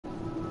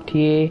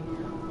TA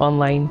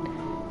Online,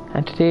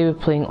 and today we're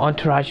playing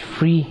Entourage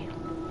 3.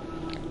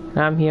 And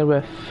I'm here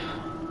with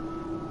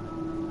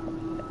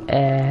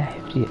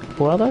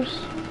 4 others?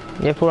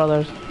 Yeah, 4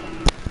 others.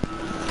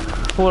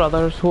 4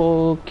 others,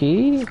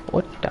 okay.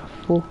 What the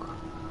fuck?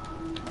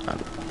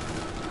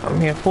 I'm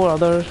here, 4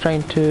 others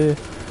trying to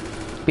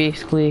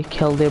basically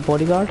kill their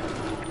bodyguard.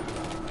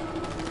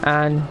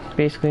 And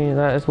basically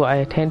that is what I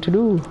intend to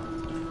do.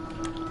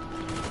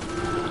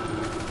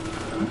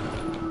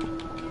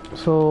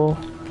 So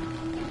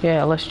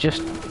yeah, let's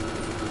just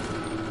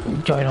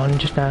join on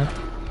just now.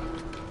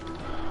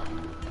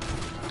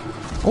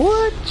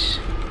 What?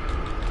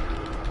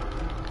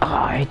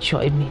 Oh, it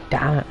shotted me,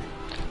 damn it.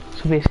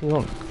 So basically,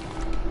 oh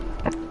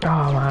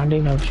man, I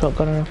didn't have a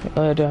shotgun or anything.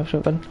 Oh, I do have a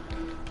shotgun.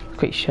 It's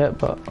quite shit,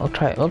 but I'll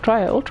try it. I'll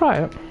try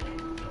it.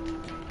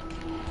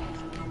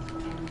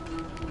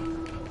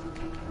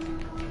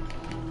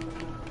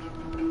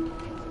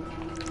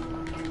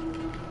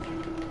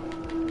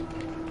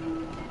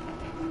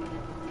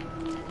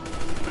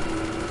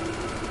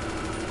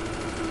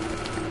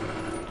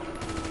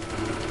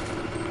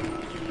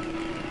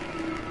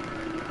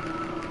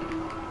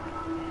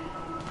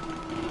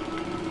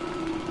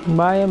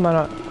 Why am I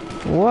not?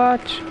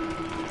 What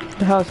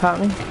the hell is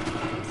happening?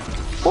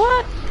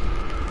 What?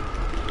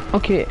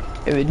 Okay,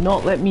 it would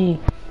not let me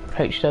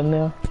crouch down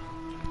there.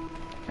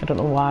 I don't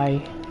know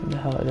why the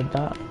hell I did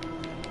that.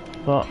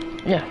 But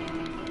yeah.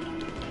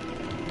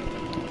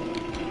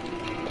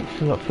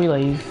 So we got 3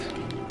 lives.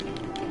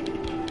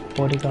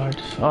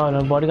 Bodyguards. Oh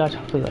no, bodyguards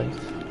have 3 lives.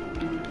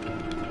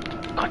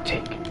 God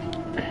take.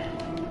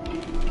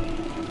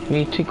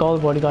 We took all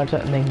the bodyguards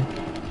out and then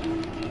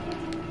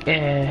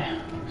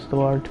the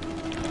word,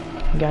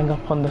 gang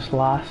up on this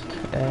last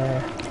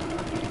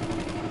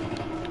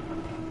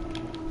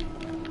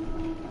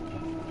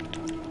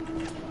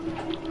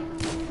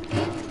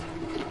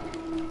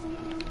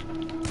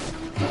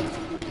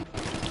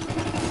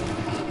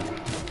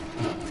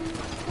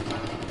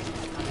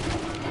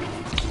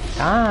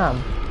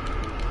damn,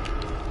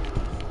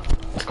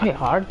 it's quite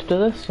hard to do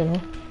this, you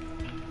know.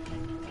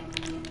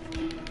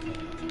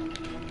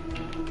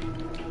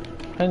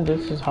 I think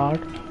this is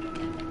hard.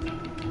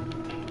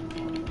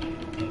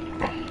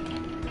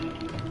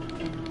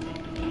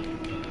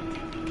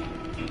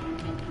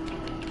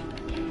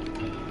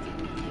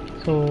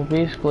 So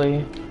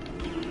basically,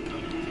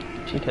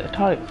 check out the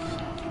targets,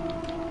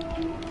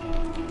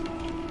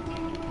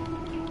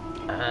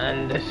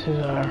 and this is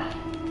our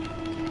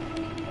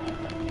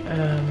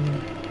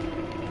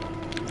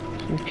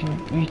so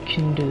we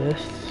can do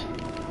this.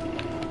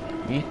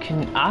 We can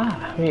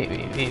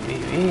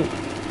wait.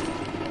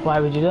 Why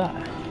would you do that?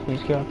 You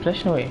just give our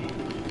position away.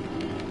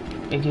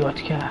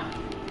 Idiotica.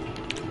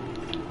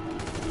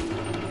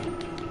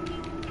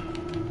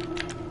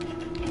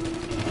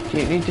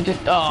 You need to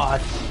just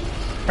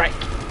right,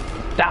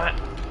 damn it.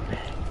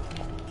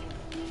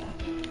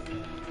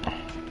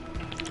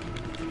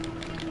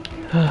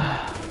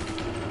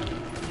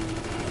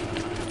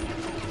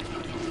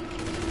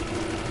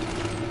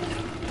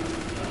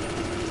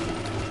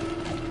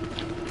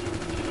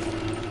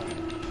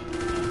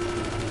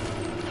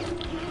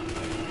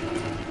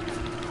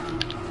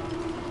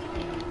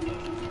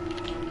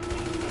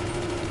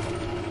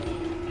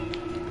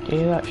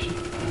 Okay, that should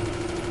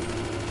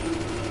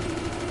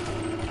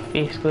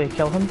basically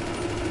kill him.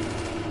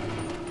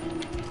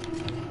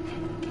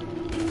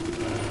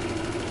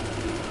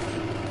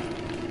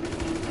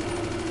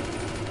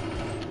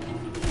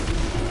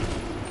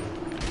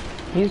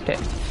 He's dead.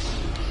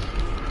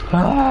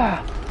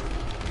 Ah!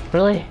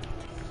 Really?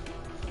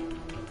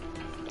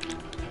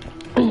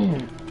 I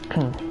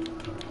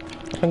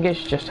think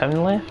it's just him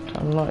left,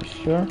 I'm not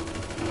sure.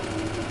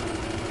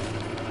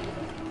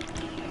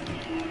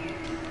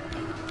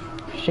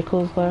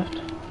 Shickles left.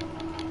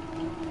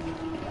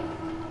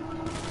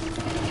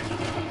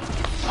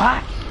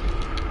 What?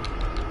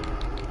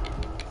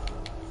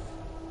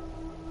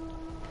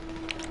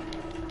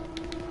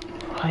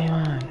 Why,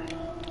 man?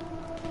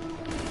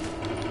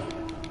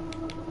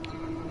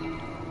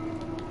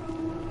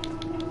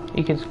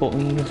 You can scope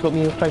me,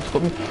 try to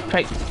scope me,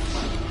 try.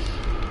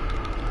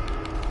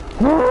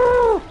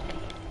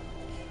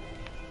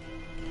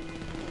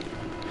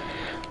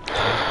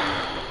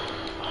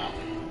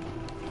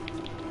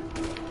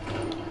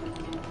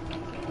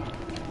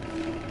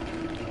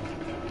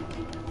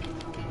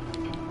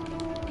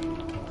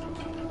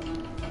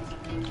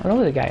 I know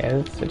who the guy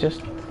is, so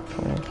just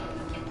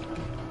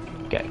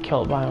get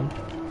killed by him.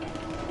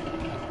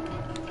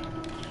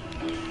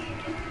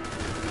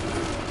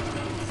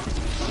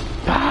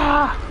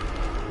 Ah!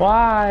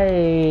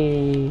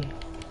 Why?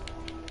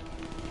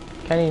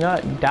 Can he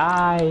not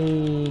die?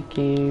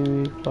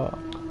 Okay, fuck.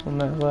 1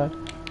 minute left.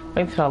 I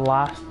think it's our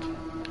last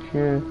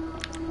few.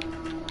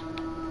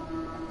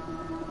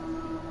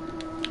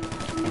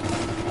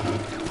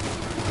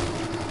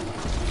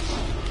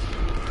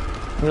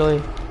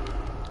 Really?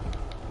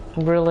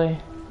 Really?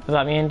 Is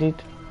that me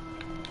indeed?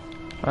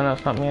 Oh no,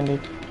 it's not me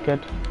indeed. Good.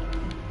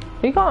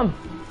 We got him!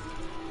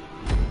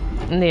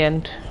 In the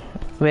end,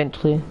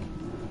 eventually.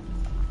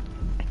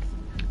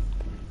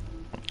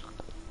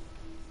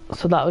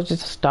 So that was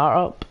just a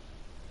startup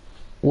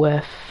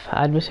with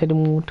adversary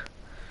mode.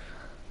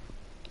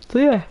 So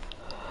yeah,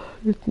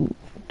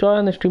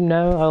 join the stream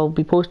now. I'll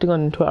be posting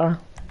on Twitter,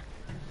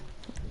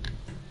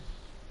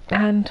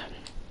 and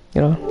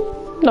you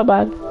know, not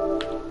bad.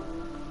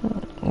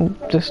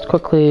 Just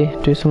quickly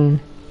do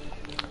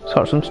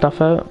sort some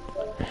stuff out.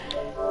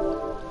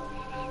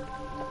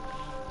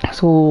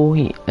 So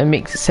it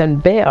makes it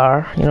sound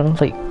better, you know,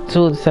 like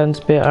so it sounds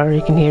better.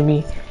 You can hear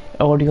me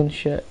audio and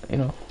shit, you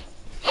know.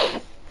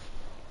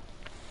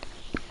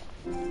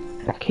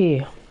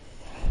 Okay,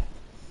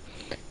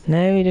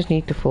 now we just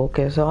need to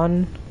focus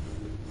on,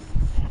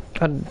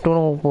 I don't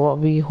know what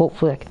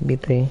hopefully I can be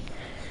the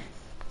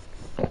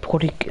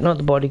not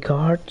the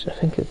bodyguard, I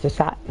think it's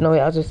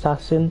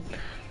assassin,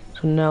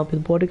 so now I'll be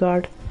the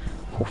bodyguard.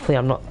 Hopefully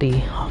I'm not the,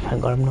 oh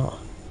thank god I'm not.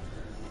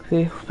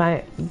 Okay,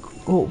 fine.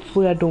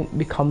 Hopefully I don't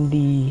become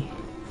the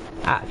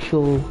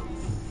actual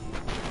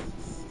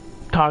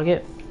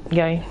target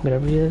guy,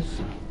 whatever he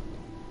is.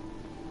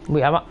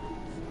 Wait, am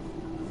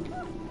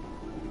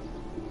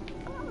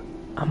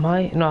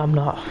I? No, I'm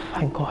not.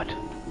 Thank God.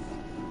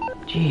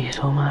 Jeez,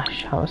 oh my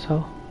shit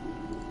myself.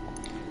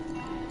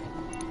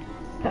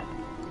 Let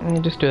me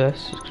just do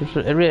this.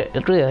 It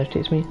really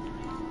irritates me.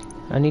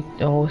 I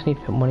always need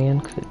to put money in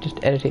because it just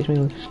irritates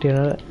me staring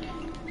at it.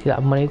 See that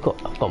I've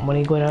got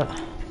money going out.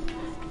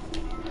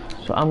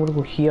 So I'm gonna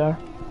go here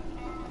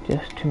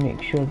just to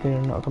make sure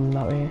they're not coming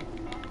that way.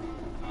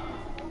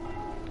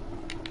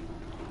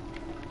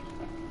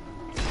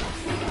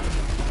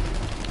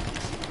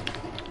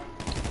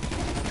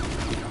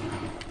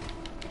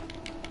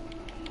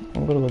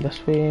 I'm gonna go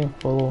this way and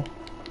follow.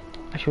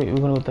 Actually, we're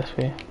gonna go this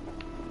way.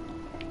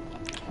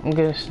 I'm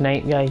gonna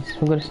snipe, guys.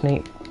 I'm gonna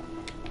snipe.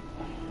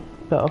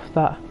 Bit of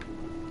that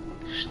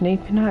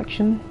sniping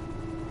action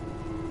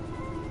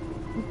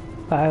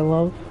that I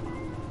love.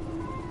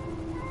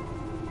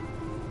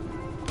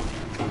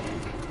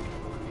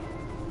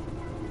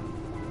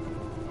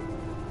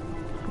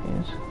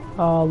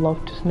 Oh, I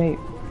love to snipe.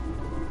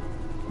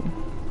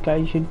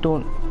 Guys, you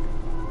don't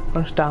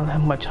understand how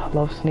much I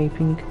love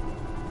sniping.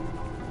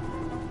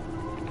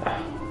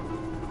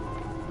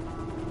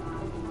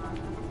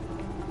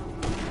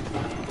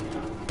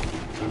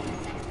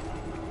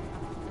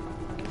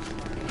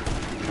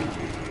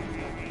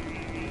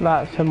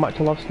 That's how much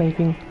I love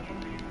sniping.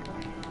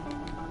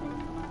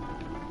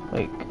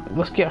 Like,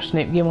 let's get our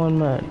snipe game on,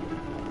 man.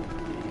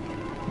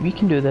 We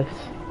can do this.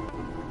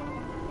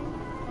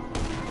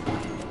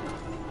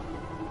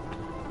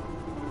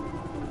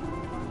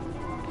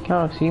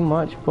 Can't see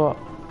much, but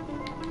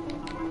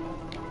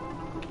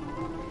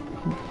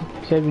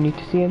said we need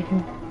to see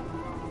anything.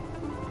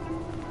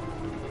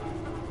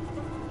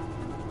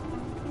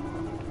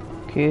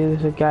 Okay,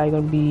 there's a guy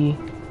gonna be.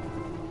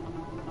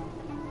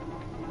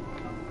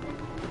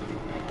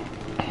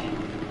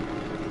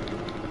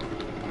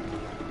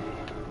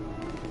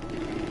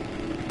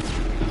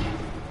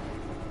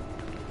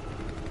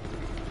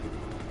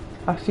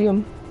 I see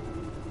him.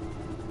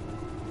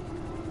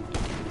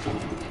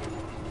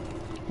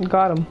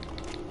 Got him.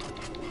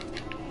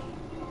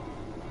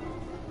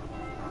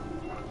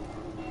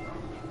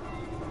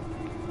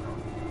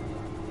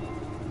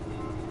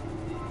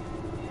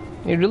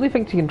 He really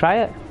thinks he can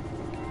try it?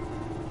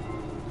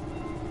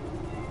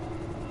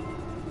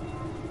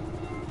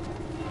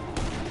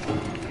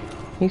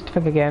 He needs to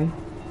think again.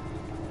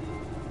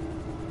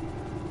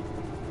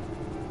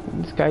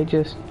 This guy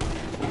just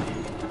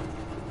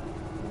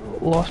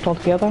lost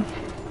altogether.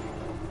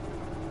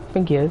 I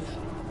think he is.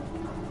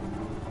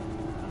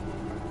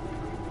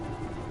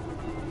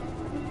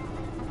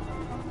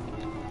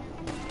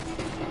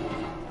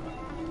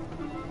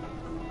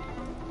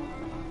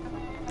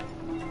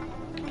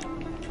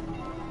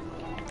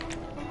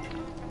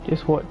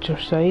 Just watch your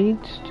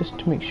sides, just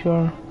to make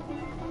sure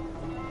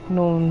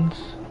no one's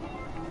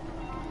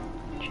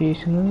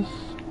chasing us.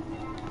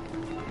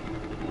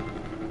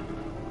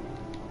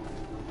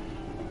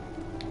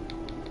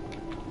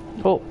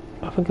 Oh,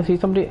 I think I see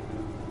somebody.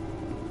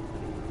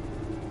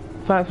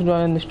 Thanks for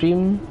joining the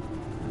stream,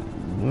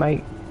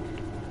 my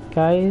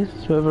guys.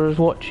 Whoever is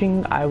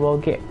watching, I will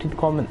get to the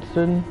comments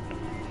soon.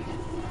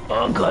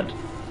 Oh god,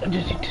 I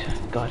just need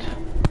to, god.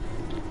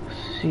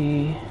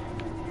 See.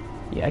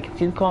 Yeah, I can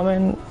see the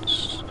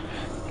comments.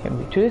 Give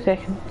me 2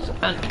 seconds.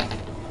 And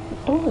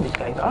oh, these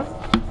guys are.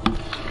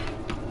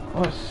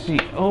 Let's see.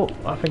 Oh,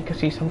 I think I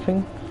see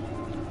something.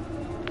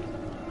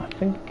 I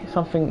think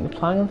something. They're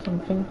planning on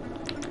something.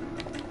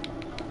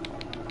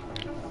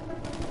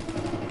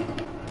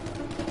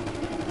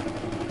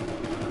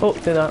 Oh,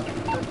 do that.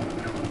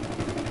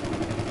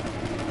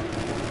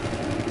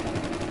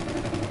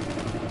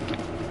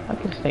 I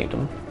could have sniped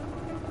them.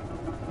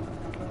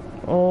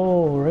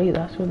 Oh, right,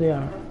 that's where they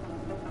are.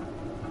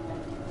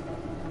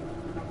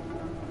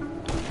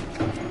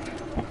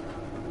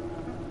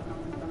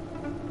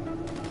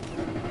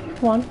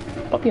 Come on,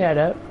 pop your head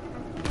out.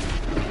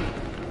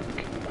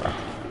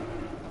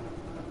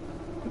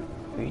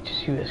 Wait to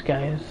see who this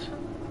guy is.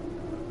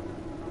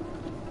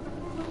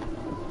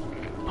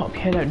 Pop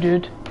your head out,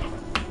 dude.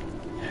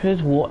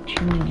 Who's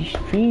watching the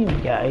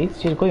stream, guys?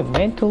 She's going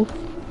mental.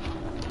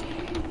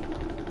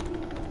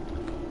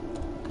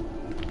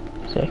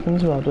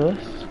 Seconds while I do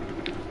this.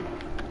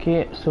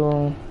 Okay,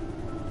 so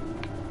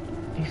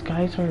these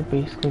guys are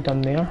basically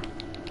done there.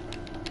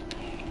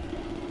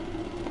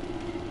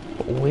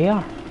 But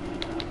where?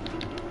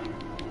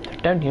 They're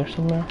down here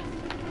somewhere.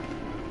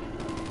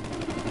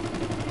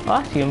 Oh,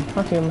 I see him.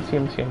 I see him. I see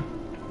him. I see him.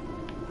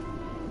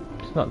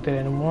 It's not there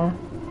anymore.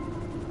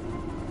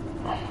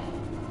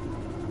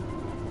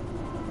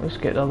 Let's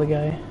get the other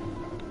guy.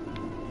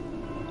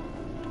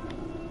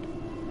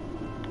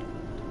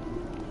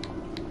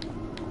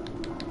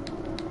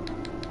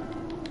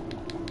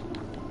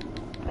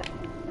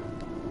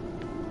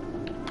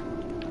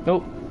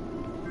 Nope.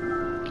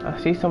 I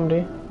see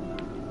somebody.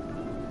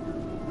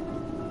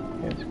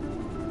 Yes.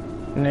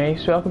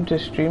 Nice. Welcome to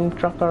Stream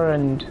Trucker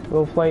and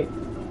Will Flight.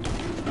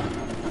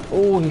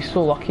 Oh, he's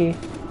so lucky.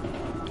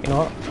 You know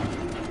what?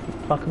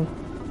 Fuck him.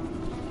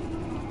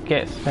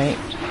 Get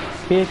sniped.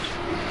 Bitch.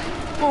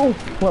 Oh,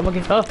 what am I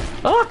getting?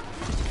 Ah!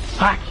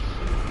 Fuck!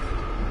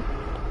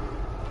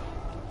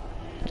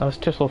 I was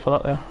too slow for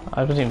that there.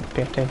 I wasn't even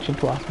paying attention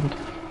to what happened.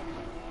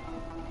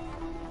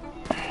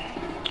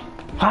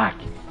 Fuck!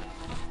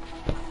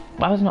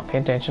 I was not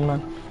paying attention,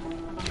 man.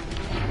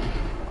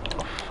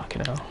 Oh,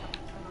 fucking hell.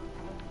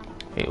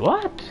 Wait,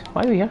 what?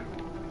 Why are we here?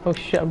 Oh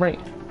shit, I'm right.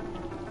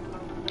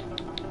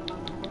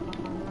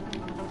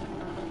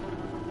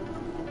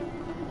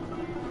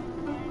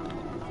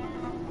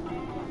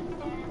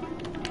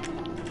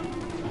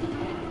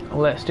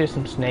 Let's do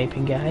some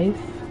sniping, guys.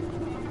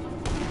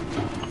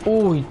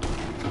 Oh, he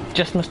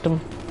just missed him.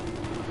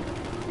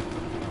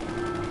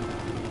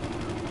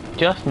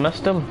 Just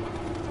missed him.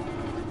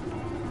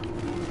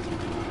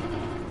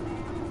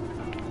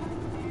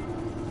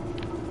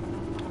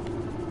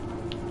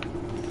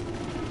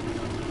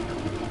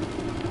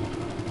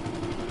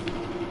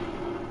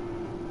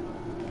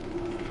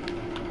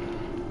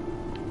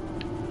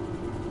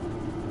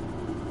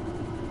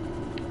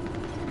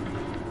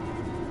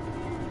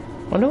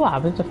 I wonder what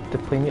happens if the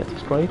plane gets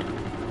destroyed.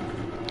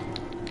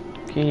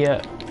 Okay,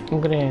 yeah,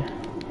 I'm gonna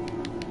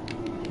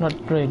not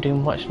really do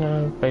much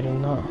now by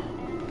doing that.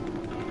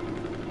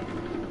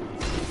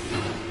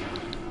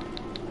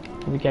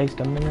 Have you guys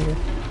done them already?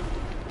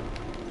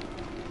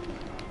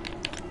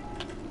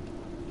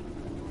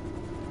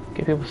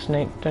 Get people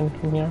sniped down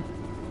from here.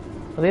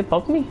 Are they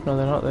above me? No,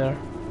 they're not there.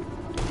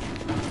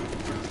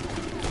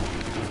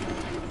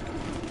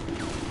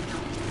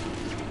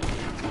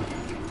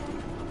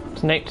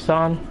 Sniped,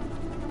 son.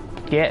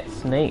 Get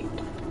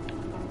sniped.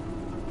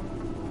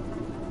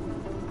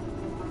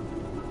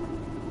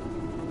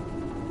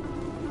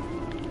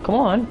 Come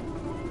on.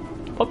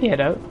 Pop your head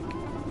out.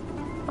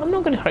 I'm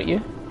not gonna hurt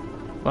you.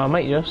 Well, I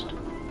might just.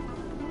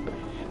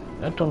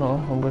 I don't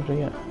know. I'm gonna do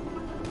it.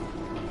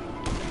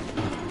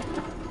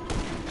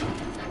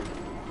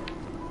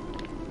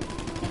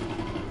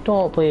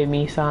 Don't play with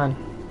me, son.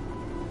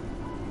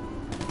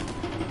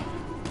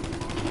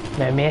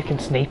 The American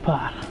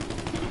sniper.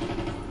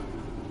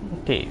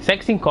 Okay,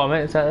 16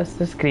 comments,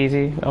 that's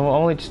crazy. I'm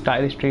only just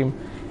started the stream.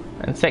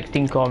 And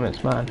 16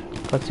 comments, man.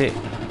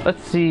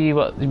 Let's see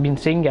what they've been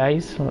saying,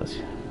 guys.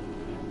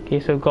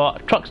 Okay, so we've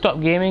got Truck Stop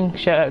Gaming,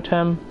 shout out to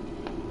him.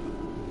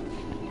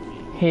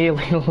 Hey,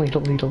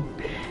 Lidl.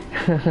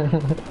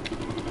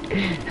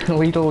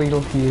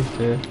 Lidl fuse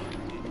too.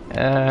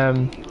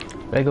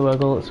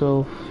 Wiggle, it's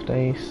Wolf,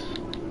 nice.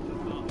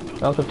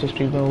 Welcome to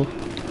stream, Wolf.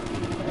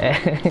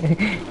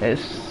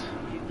 It's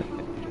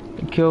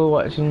cool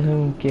watching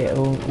him get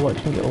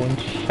on.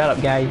 Shut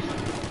up, guys.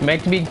 You're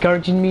meant to be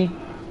encouraging me.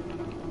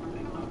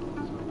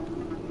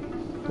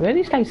 Where are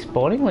these guys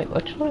spawning? Like,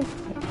 literally?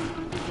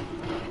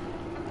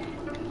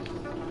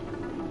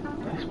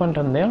 There's one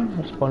down there.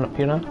 I'll spawn up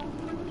here now.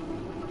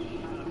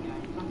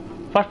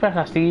 First person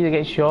I see, they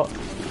get shot.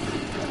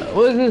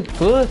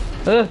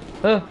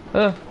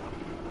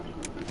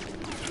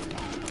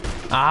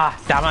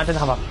 Ah, damn it, I didn't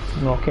have a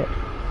rocket.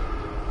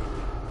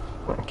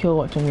 Cool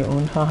watching your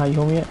own. Haha, you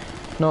home yet?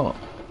 Not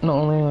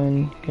only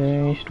when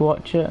you should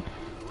watch it.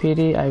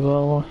 PD, I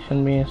will.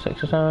 Shouldn't be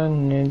 6 or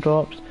 7. Name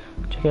drops.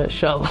 Check out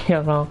shuttle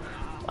here now.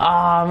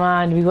 Ah,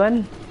 man, did we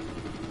win?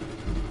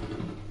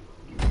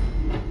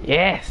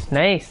 Yes,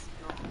 nice.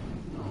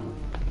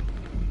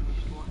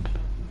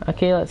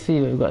 Okay, let's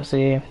see what we've got to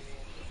say.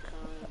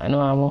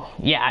 No ammo.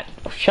 Yeah,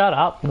 shut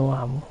up. No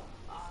ammo.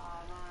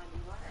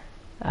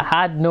 I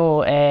had no,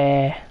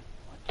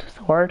 what's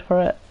the word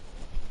for it?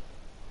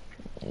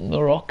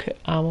 No rocket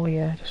ammo,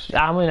 yeah. Just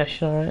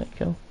ammunition, alright,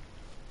 cool.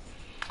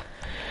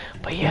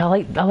 But yeah, I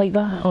like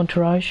that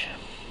entourage.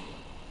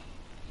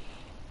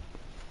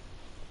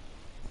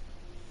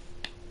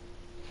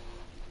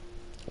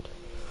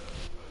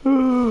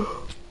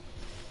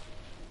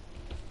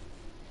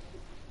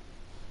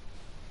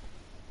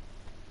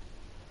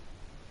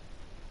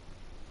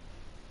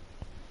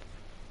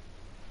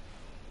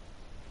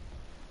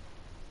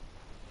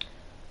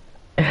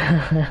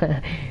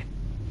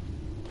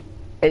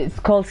 It's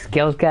called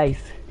skills, guys.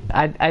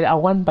 I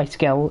won by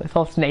skill. It's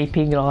all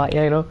sniping and all that,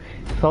 yeah, you know.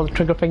 It's all the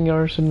trigger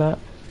fingers and that.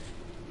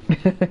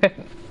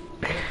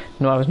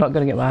 No, I was not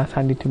gonna get my ass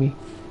handed to me.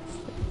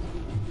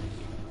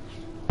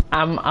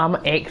 I'm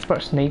an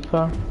expert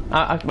sniper.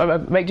 I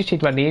might just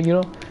change my name, you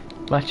know,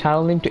 my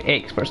channel name to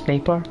Expert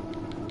Sniper.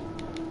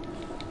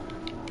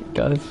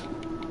 Because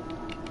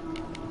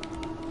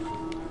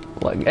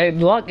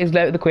luck is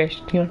out of the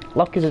question here.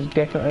 Luck is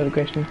definitely out of the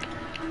question.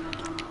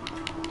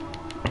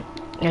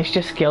 It's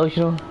just skills,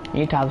 you know. You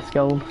need to have the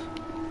skills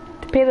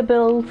to pay the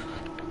bills.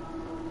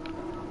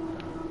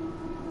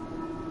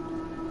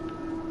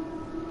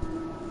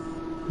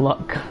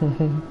 Luck.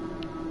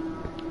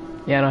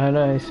 Yeah, no, I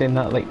know I was saying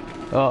that like,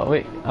 oh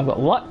wait, I've got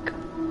luck.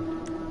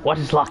 What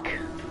is luck?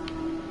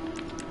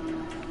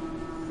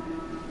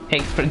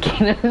 Expert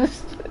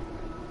gainers.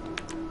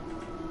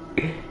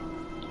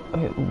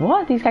 Wait,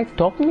 what? These guys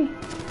topping me?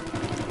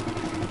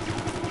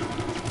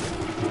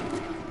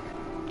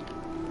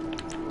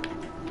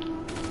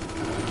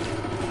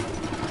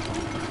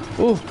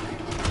 Ooh.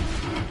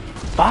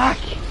 Fuck!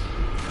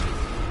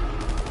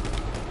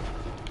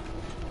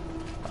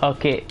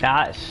 Okay,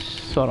 that's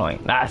so annoying.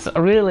 That's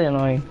really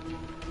annoying.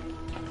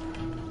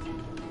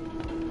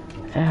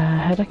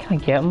 How can I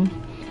get them?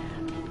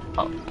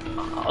 Oh,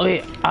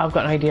 wait, I've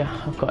got an idea.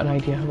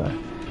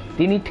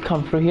 They need to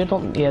come through here,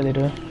 don't they? Yeah, they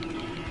do.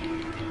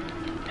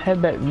 How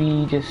about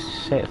we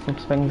just set some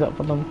swings up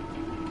for them?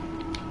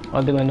 Or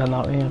are they going down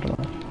that way? I don't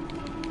know.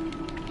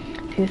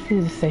 See, this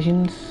is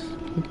decisions,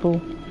 people.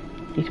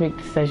 You need to make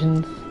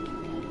decisions.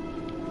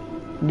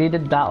 They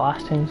did that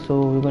last time,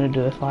 so we're going to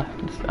do this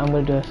I'm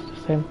going to do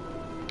this time.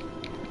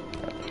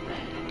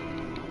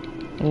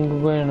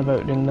 I'm going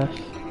about doing this.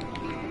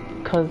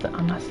 Because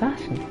I'm an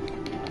assassin.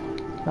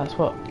 That's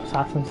what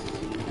assassins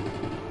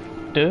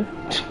do,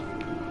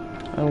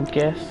 I would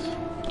guess.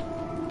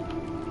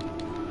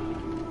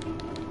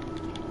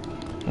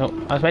 No,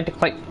 I was meant to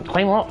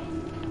climb up.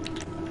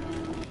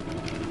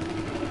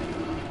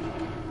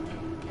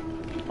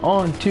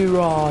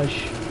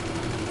 Entourage.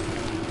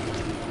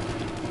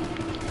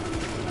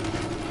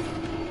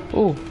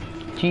 Oh,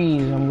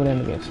 jeez, I'm gonna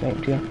end up getting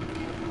sniped here.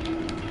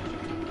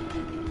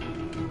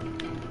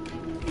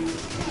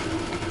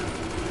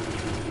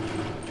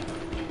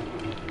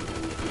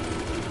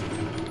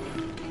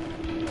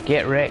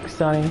 Get wrecked,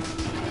 Sonny.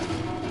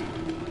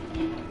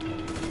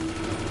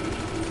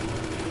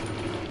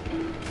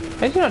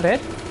 Is he not dead?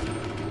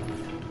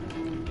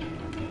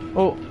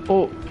 Oh,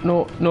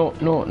 no.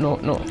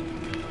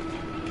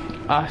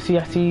 I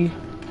see.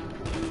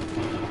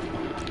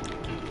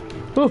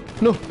 Oh,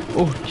 no.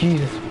 Oh,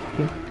 Jesus.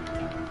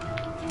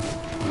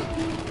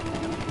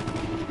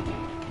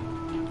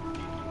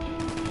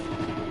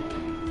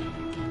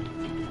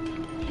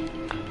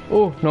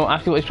 Oh, no,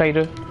 I see what he's trying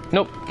to do.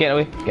 Nope, get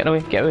away.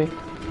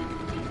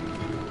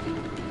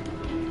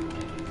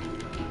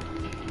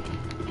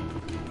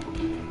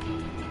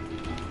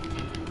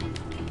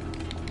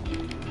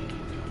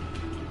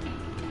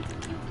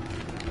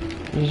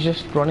 He's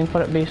just running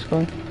for it,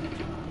 basically.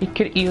 He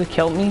could easily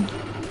kill me.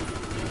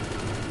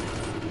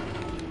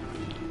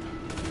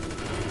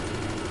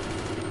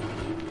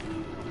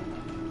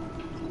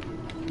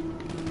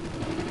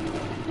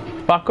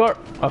 Fucker!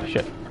 Oh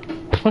shit.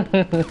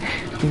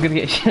 He's gonna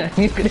get shit.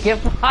 He's gonna get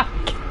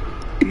fucked.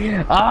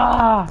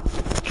 Ah!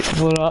 Get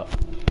blown up.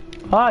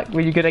 Fuck,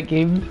 when you're good at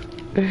games.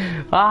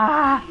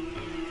 Ah!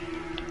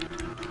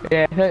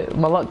 Yeah,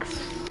 my luck's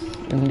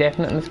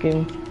indefinite in this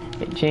game.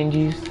 It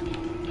changes.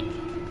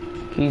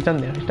 He's done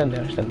there.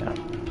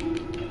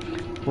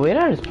 Where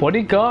are his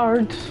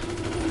bodyguards?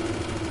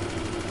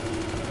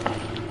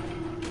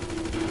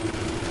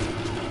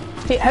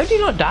 Hey, how do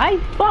you not die?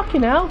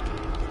 Fucking hell.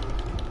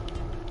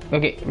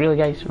 Okay, really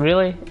guys,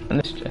 really? In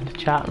the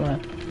chat,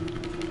 man.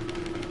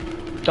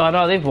 Oh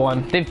no, they've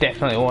won. They've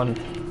definitely won.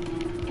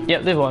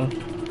 Yep, they've won.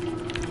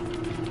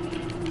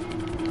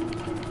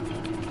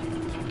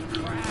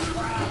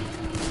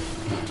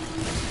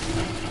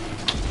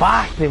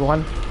 Fuck, they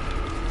won.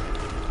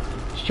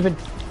 Stupid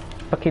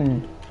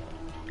fucking...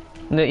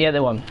 No, yeah, they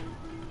won.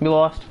 We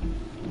lost.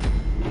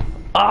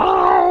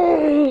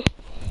 Oh!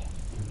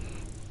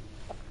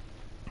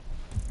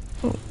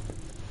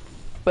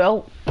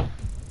 Well,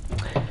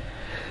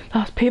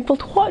 that's painful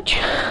to watch.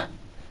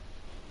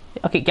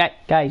 Okay,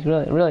 guys,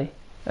 really,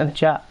 in the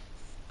chat.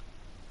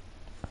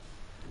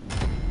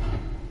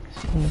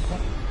 Really,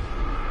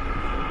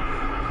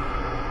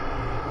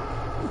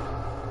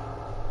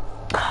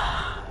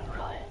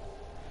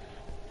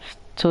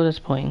 so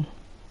disappointing.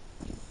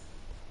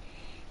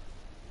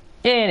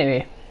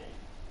 Anyway,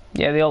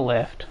 yeah, they all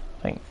left.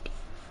 I think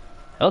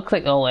it looks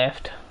like they all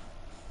left.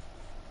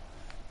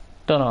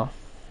 Don't know.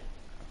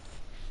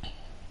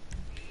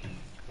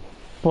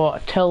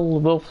 What? Tell the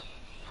wolf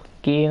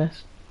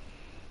gayness.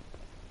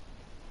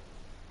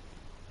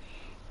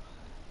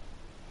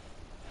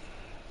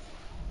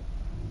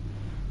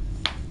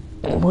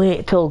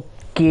 Wait till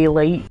gay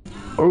light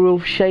or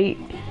wolf shite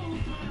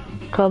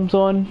comes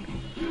on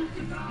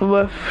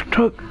with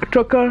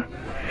trucker,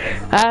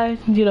 and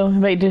you know, we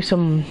might do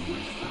some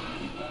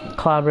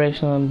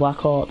collaboration on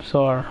Black Ops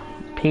or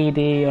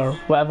Payday or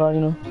whatever,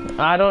 you know.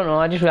 I don't know,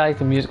 I just realised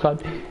the music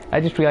club.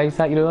 I just realised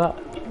that, you know that?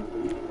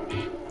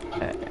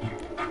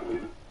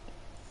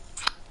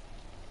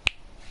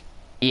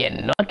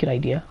 Yeah, not a good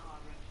idea.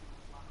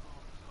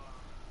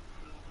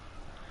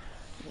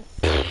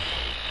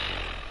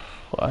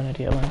 What an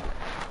idiot, man.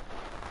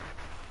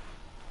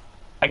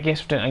 I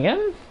guess we're doing it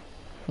again?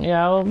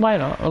 Yeah, well, why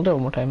not? I'll do it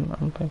one more time.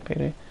 I'm playing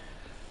Payday.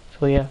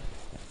 So yeah.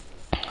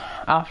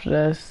 After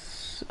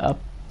this, I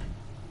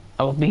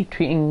will be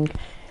tweeting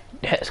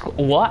hit squad.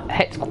 What?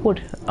 Hit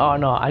squad? Oh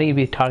no, I need to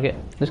be a target.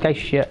 This guy's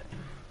shit.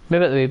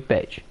 Move out the way,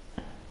 bitch.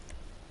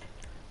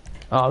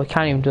 Oh, we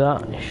can't even do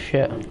that.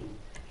 Shit.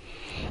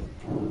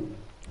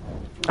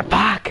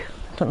 Back!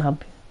 Don't have.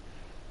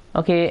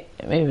 Okay,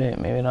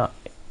 maybe not.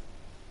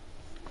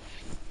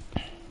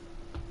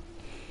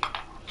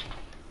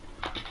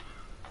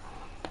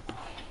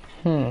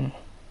 I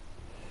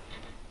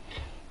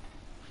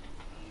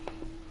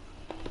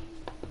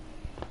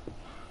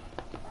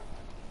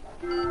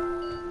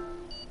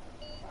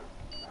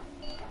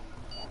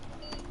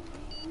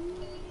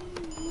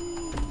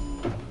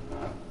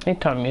need to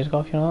turn the music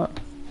off, you know that?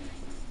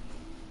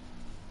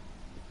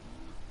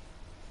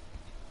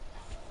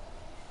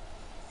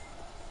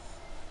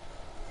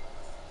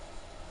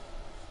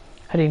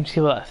 I didn't even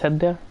see what I said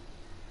there.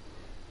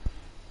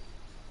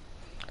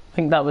 I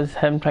think that was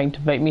him trying to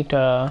invite me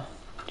to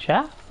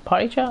chat?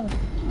 Party chat?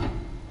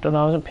 Don't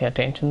know, I wasn't paying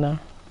attention there.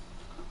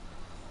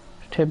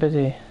 Too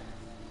busy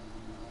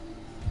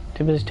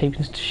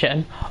typing shit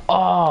in.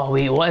 Oh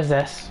wait, what is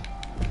this?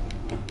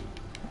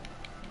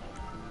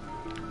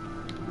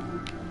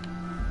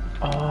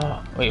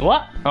 Oh wait,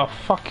 what? Oh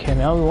fucking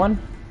hell, we won.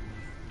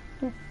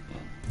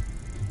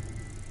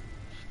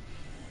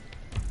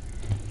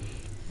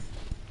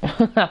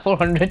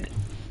 400.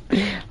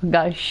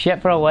 Got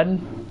shit for a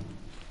win.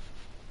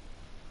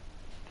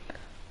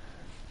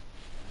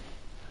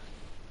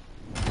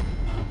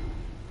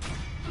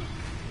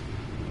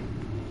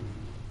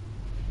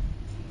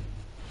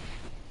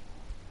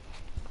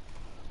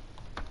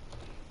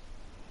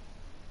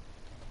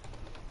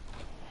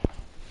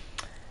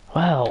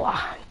 Well,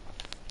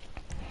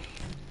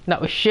 that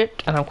was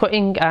shit, and I'm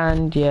quitting,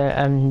 and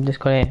yeah, I'm just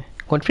gonna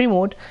go in free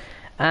mode.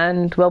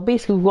 And well,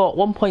 basically we've got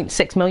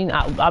 1.6 million.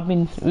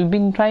 We've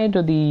been trying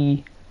to do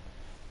the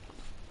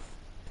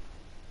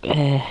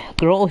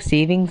Grotti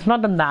Savings. I've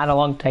not done that in a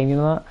long time, you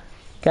know that,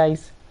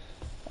 guys.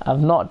 I've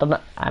not done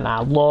it in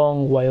a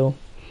long while.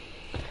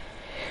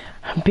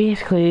 And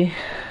basically,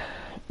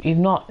 I've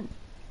not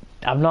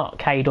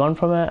carried on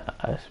from it.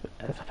 I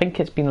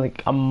think it's been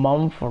like a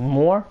month or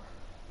more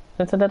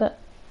since I did it.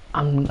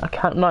 I'm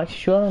not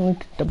sure. I need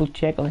to double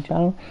check on the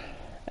channel.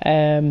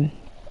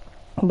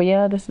 But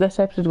yeah, this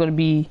episode is going to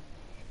be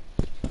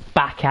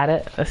back at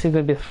it. This is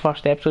going to be the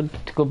first episode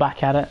to go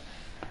back at it,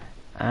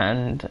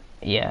 and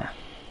yeah.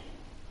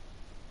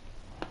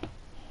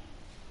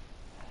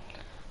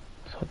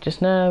 So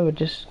just now we're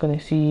just going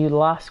to see the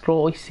last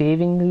Grotti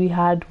Savings we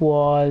had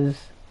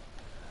was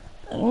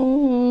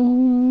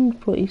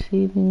Grotti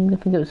Savings. I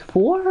think it was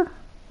four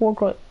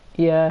Grotti.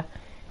 Yeah,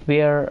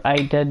 where I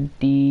did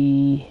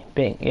the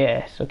bank.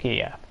 Yes, okay,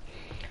 yeah.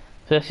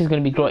 So this is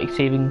going to be Grotti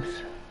Savings,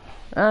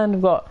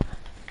 and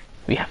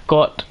we have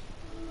got,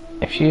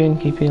 if you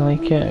and keep it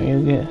like it,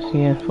 you'll get the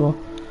info.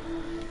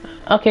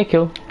 Okay,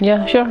 cool.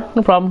 Yeah, sure,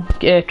 no problem.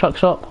 Truck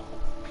stop.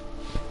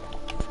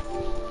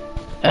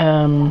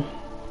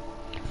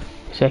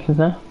 Seconds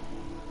now.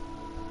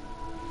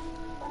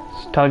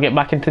 Till I get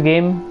back into the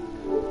game.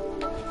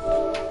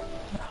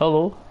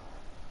 Hello.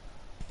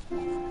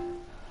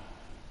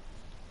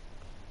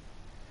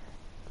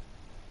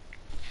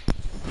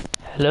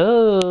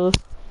 Hello.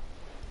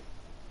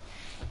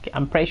 Okay,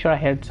 I'm pretty sure I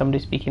heard somebody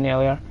speaking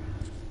earlier.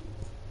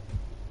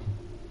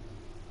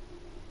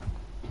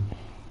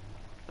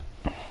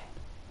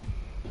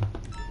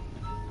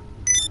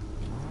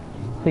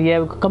 So yeah,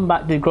 we'll come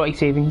back to Grotti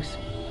Savings,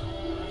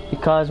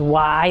 because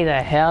why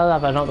the hell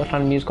have I not got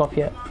turn the music off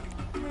yet?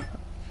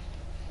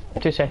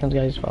 2 seconds,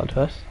 guys, while I do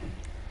this.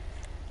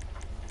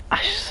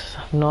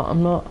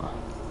 I'm not.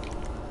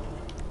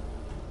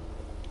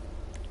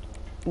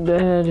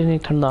 Didn't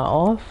need to turn that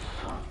off.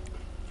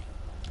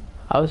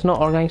 I was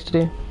not organised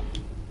today.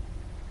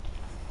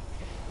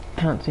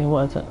 Can't see,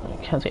 what is it?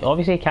 Can't see.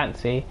 Obviously, I can't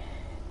see.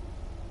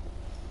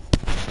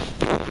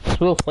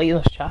 It's real flight in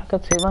this chat,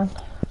 I'd say, man.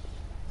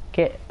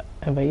 Get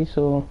invited,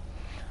 so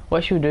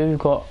what should we do? We've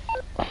got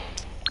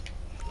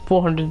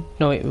 400.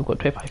 No, wait, we've got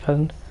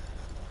 25,000.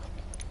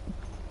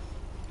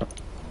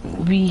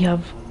 We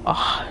have.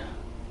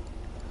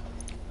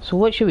 So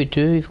what should we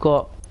do? We've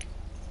got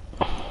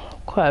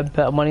quite a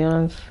bit of money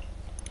on us.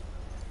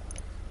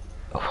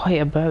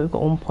 Quite a bit. We've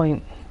got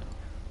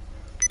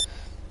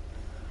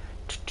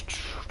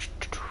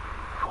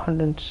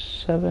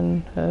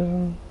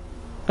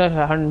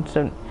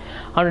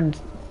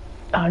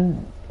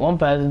 1.107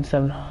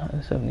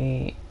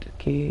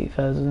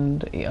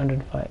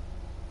 1,778,805.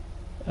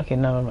 Okay,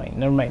 never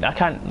mind. I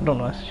don't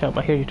know. Shut up,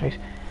 I hear you twice.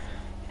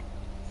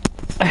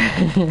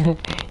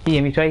 He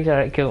gave me twice,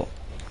 alright, cool.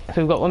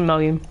 So we've got 1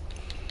 million.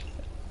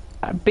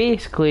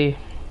 Basically,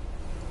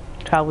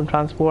 travel and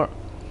transport.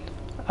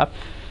 I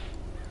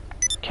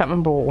can't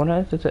remember what one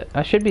it is it?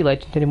 I should be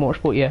Legendary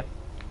Motorsport, yeah.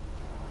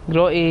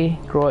 Grotti.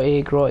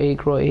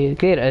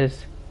 There it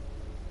is.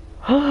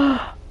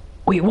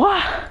 Wait,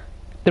 what?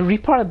 The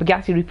Reaper, the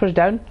Bugatti Reaper's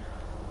down?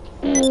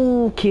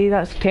 Okay,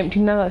 that's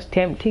tempting now, that's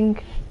tempting.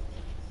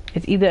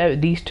 It's either out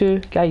of these two.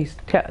 Guys,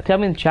 tell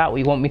me in the chat what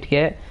you want me to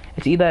get.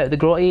 It's either out of the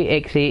Grotti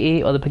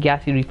X80 or the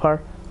Bugatti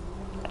Reaper.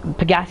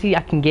 Pagasi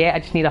I can get, I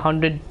just need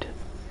 100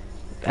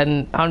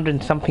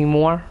 and something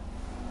more.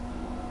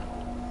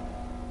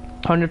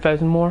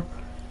 100,000 more.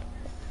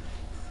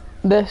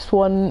 This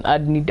one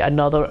I'd need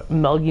another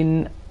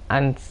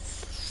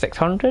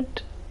 1,600,000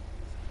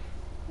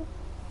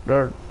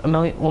 or a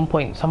million, 1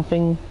 point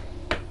something.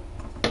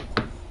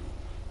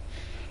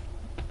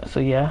 So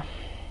yeah.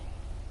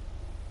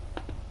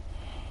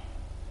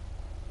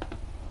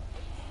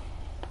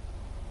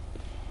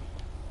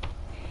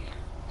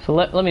 So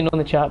let me know in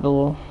the chat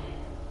below.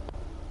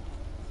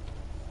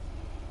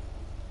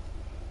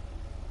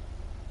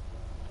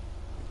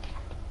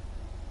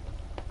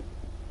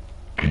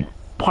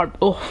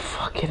 Oh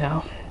fucking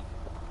hell.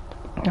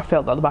 I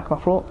felt that at the back of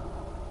my throat.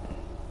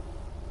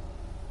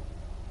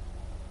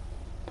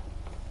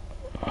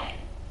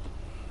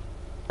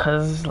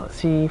 Cause let's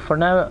see, for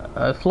now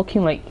it's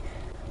looking like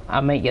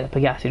I might get the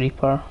Pagasi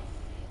Reaper.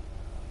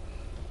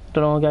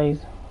 Don't know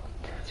guys.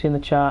 See in the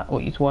chat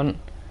what you want.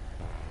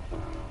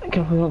 I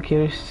don't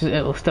care,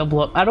 it'll still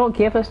blow up. I don't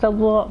care if it still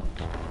blow up.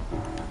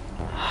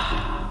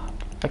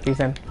 Fuck these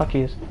then, fuck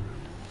these.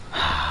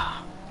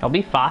 I'll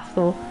be fast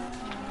though.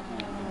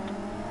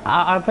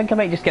 I think I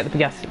might just get the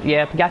Pagasi,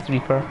 yeah, Pagasi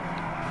Reaper.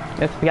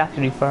 It's Pagasi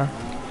Reaper.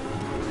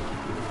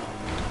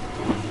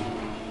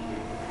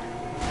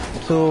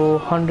 So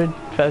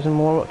 100,000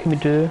 more, what can we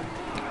do?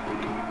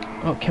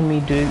 What can we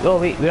do? Oh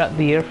wait, we're at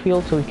the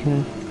airfield so we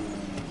can...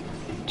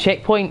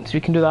 Checkpoints, we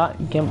can do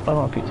that. Gimp, I don't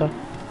want pizza.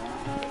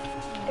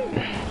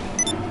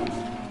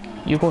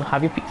 You go and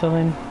have your pizza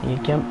then, you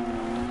gimp.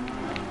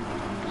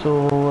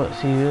 So let's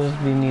see, where's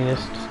the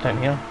nearest down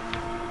here?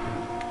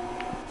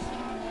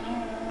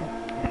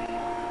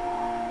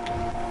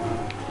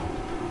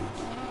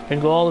 We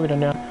can go all the way down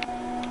there.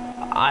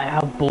 I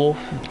have both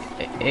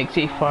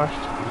X80 first.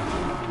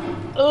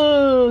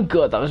 Oh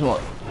god, that was not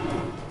a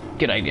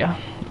good idea.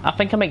 I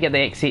think I might get the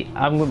X80.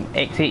 I'm going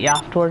X80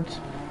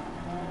 afterwards.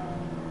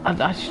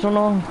 I just don't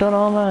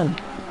know man.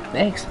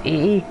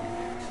 X80.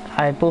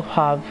 I both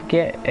have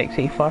get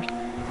X80 first.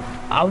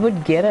 I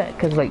would get it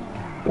because like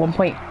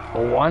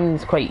 1.1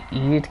 is quite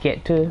easy to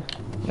get to,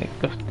 like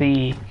with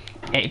the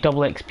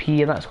double XP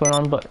and that's going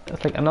on, but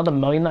it's like another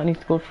million that I need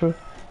to go through.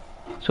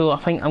 So I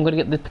think I'm going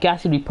to get the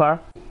Pagasi Reaper,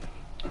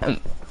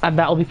 and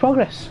that'll be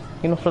progress,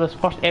 you know, for this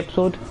first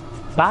episode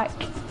back.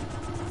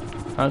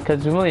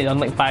 Because we've only done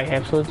like 5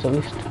 episodes at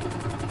least.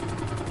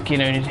 Okay,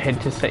 now I need to head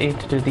to the city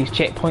to do these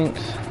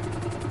checkpoints.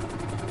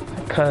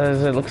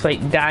 Because it looks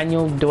like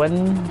Daniel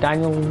Edwin,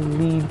 Daniel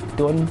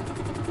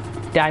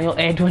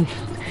Edwin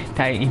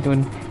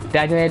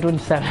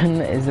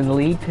 7 is in the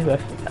lead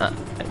with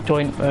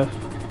joint with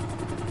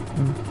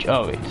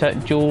Joe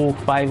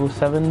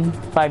 507,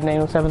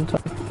 5907.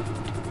 Sorry.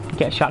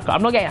 Get a shark card.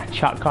 I'm not getting a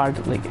shark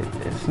card. Like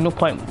it's no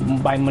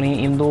point buying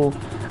money, even though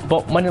I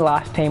bought money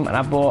last time and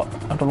I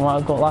don't know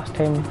what I got last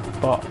time,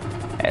 but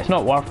it's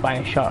not worth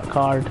buying a shark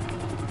card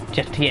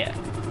just to get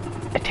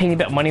a tiny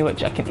bit of money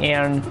which I can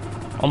earn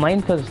online,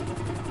 because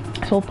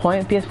the whole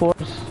point of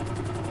PS4's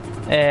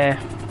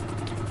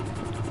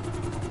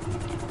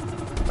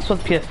that's what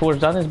the PS4's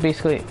done, is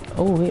basically,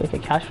 oh wait, I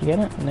get cash for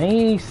getting it.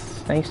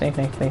 Nice.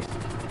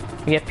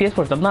 Yeah,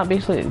 PS4's done that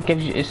basically. It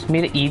gives you, it's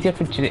made it easier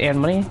for you to earn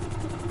money.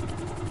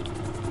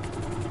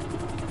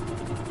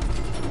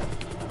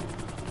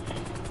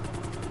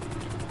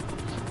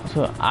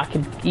 So I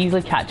could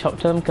easily catch up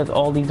to them because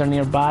all these are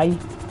nearby.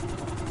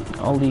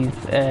 All these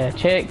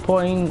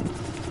checkpoints.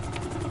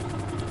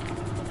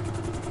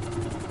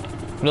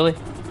 Really?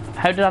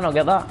 How did I not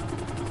get that?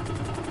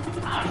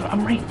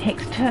 I'm right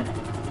next to it.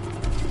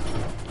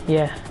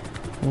 Yeah.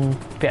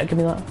 Better give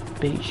me that,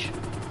 bitch.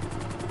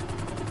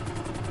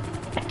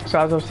 So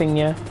as I was saying,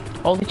 yeah,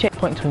 all the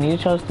checkpoints are near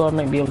each other, so I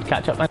might be able to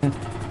catch up. And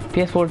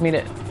PS4's made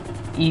it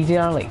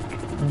easier, like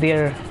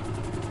they're...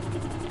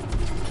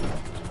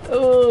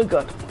 Oh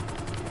god.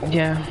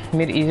 Yeah,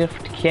 made it easier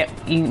to get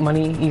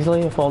money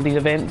easily with all these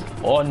events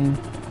on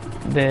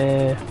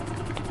the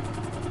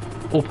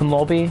open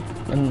lobby,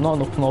 and not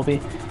an open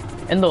lobby,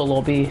 in the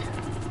lobby,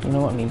 you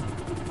know what I mean,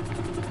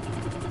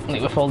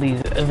 like with all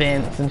these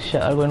events and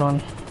shit that are going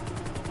on.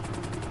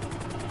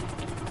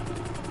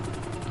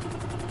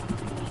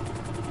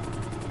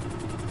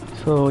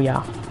 So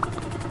yeah,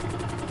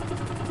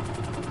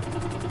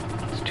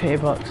 it's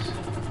 $20.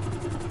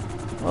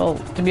 Well,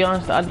 to be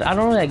honest, I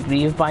don't really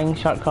agree with buying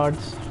shark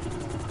cards.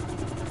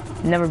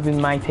 Never been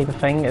my type of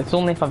thing. It's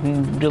only if I've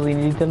really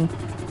needed them,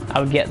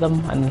 I would get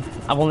them, and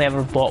I've only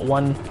ever bought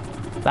one.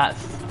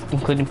 That's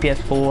including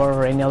PS4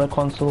 or any other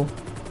console.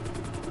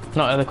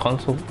 Not other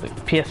console,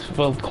 like PS,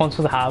 well,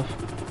 consoles I have.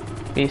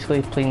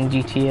 Basically playing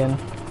GTA in.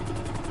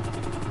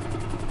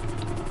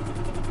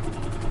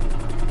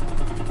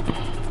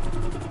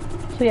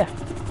 So yeah.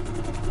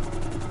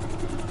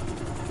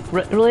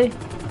 Really?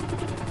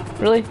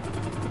 Really?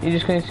 You're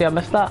just gonna say I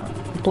missed that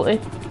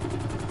completely?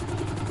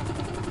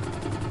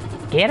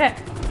 Get it?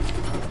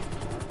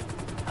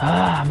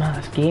 Ah man,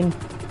 this game,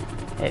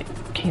 it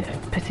kind of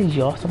pisses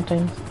you off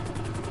sometimes.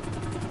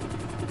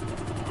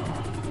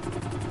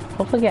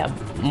 Hopefully get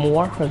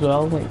more as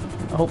well. Like,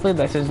 hopefully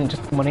this isn't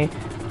just money.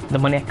 The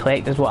money I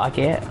collect is what I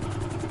get.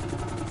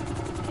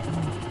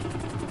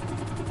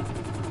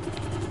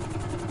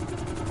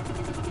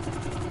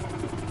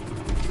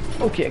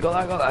 Okay,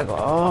 got that.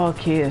 Oh,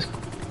 okay, it's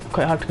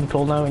quite hard to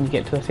control now when you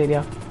get to this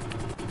area.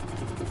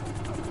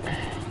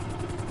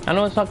 I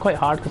know it's not quite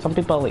hard because some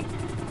people are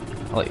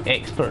like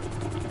expert,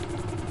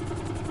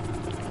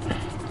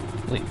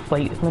 like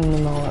flightmen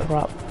and all that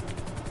crap.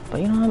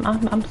 But you know,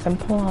 I'm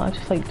simple. I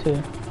just like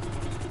to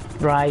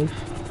drive.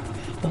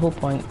 That's the whole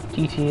point.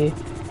 GTA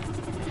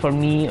for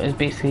me is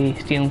basically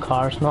stealing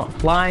cars, not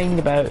flying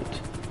about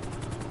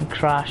and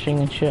crashing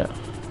and shit.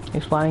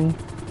 He's flying.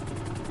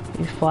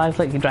 He flies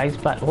like he drives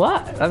bad.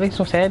 What? That makes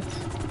no sense.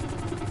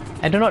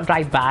 I do not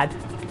drive bad.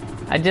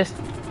 I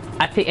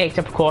take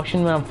extra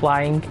precaution when I'm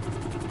flying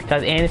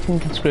because anything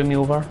can screw me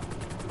over.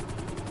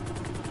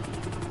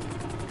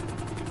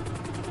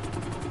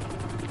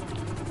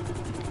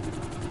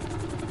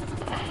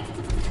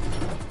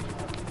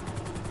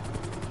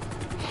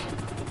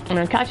 And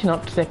I'm catching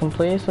up to second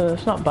place, so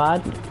it's not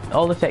bad.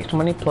 All this extra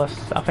money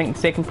plus, I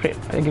think it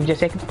gives you a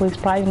second place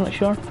prize, I'm not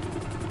sure.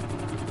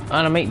 And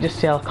I might just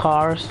sell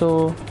cars,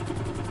 so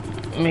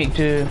I might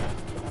do.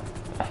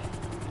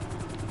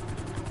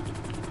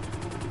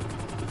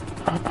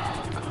 Oh,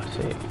 God's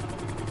sake.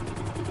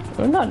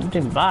 We're not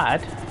doing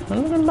bad. We're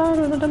not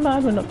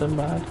doing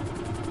bad.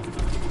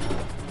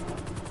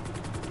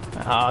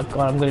 Oh God,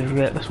 I'm going to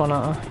regret this one,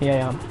 aren't I? Yeah, I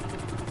am.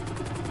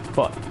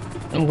 But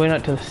I'm going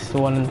out to this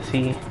one in the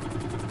sea.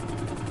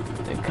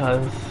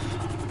 Because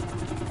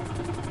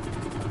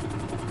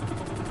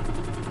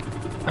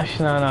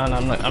actually no,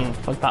 I'm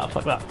fuck that.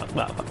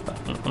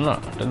 I'm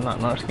not doing that,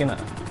 I'm not risking it.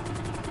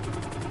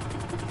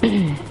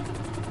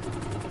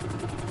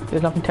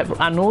 There's nothing tip.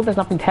 I know there's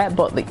nothing tip,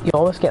 but like, you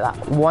always get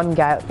that one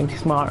guy that thinks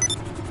he's smart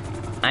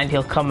and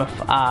he'll come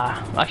with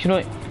actually no,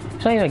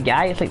 it's not even a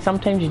guy, it's like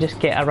sometimes you just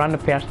get a random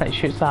person that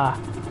shoots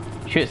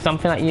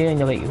something at you and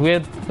you're like, where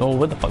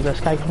the fuck did this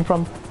guy come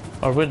from?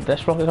 Or where did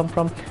this rocket come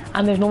from?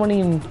 And there's no one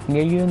even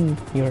near you and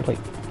you're like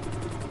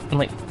in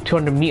like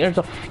 200 meters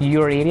of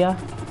your area.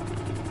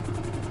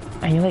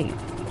 And you're like,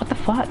 what the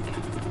fuck?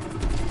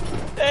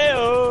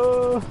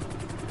 Ew.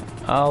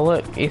 Oh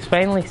look, he's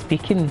finally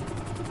speaking.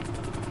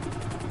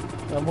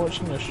 I'm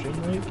watching your stream,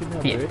 mate. Give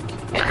me a break.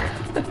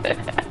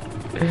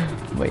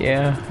 But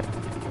yeah.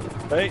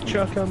 Right,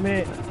 chucker,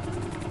 mate.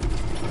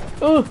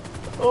 Oh,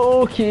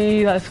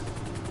 okay, that's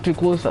too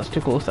close. Some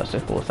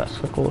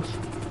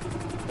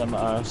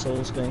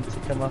arsehole's going to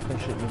come up and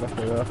shoot me with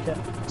a rocket.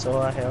 That's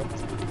all I heard.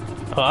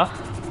 Huh?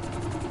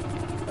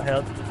 I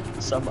heard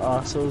some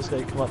arsehole's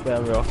going to come up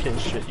with a rocket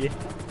and shoot you.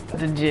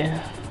 Did you?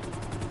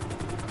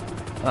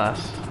 I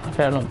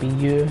better not be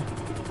you.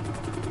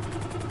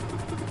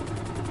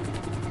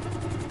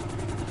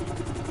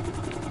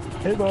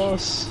 Hey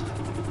boss.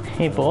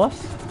 Hey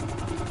boss?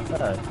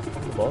 Aye,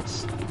 I'm the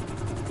boss.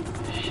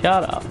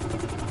 Shut up.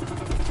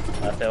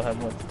 I tell him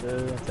what to do,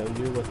 I tell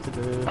you what to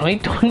do. I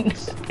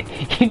don't.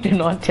 You do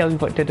not tell me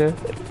what to do.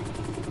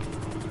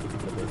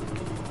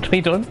 No,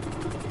 you don't.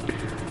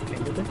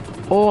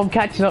 Oh, I'm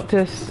catching up to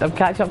this. I'm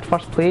catching up to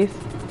first place.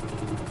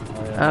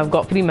 Oh, yeah. And I've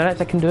got 3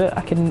 minutes. I can do it.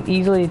 I can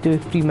easily do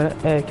 3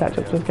 minute catch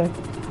up to this guy.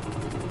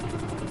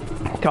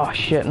 Oh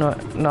shit! No,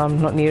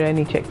 I'm not near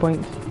any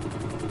checkpoints.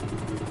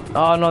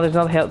 Oh no, there's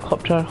another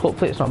helicopter.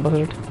 Hopefully it's not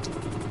buzzard.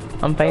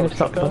 I'm fine if it's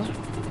not buzzard.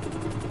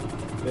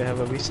 We have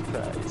a wee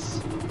surprise.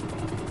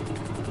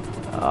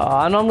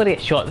 I know I'm gonna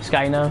get shot at the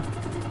sky now.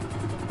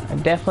 I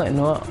definitely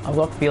know it. I've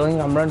got a feeling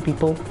I'm around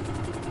people.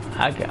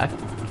 I've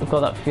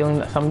got that feeling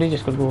that somebody's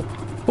just gonna go,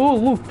 oh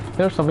look,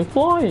 there's somebody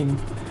flying.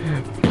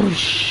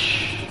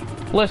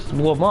 Let's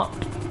blow them up.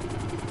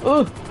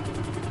 Oh,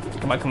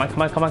 come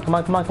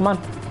on.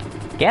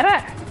 Get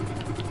it!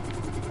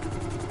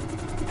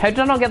 How did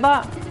I not get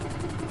that?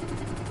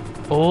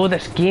 Oh,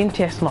 this game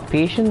tests my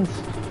patience.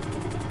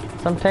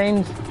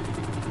 Sometimes.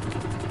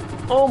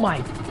 Oh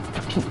my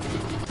fucking.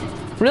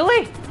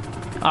 Really?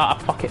 Ah,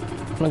 fuck it.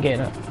 I'm not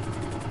getting it.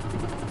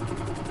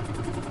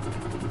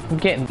 I'm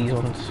getting these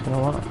ones, you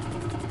know what?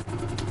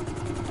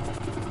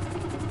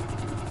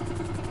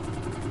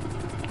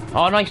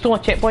 Oh no, you stole my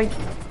checkpoint.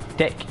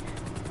 Dick.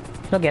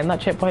 He's not getting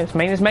that checkpoint. It's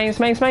mine. I'm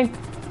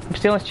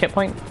stealing his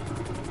checkpoint.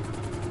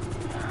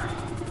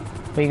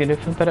 What are you gonna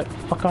do about it,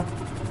 fucker?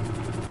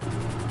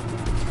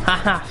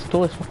 Haha,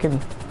 stole his fucking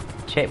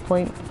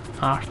checkpoint.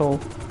 Arsehole.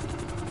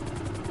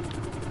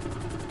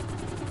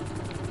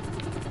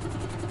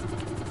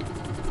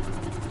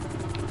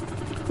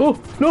 Oh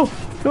no!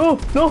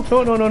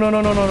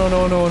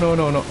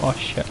 Oh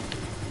shit.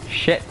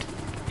 shit,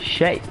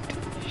 shit,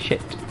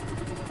 shit.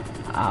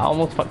 I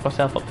almost fucked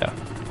myself up there.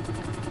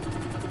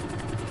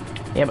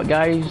 Yeah, but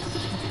guys,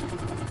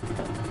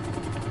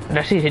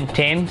 this is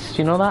intense,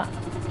 do you know that?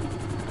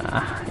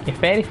 You're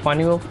very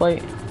funny,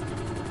 Wolflight.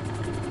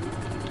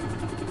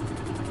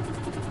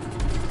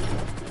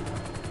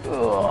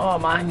 Oh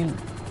man,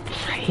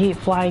 I hate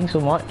flying so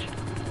much.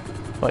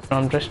 But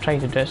I'm just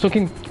trying to do it. So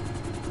can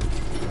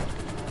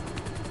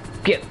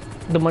get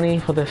the money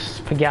for this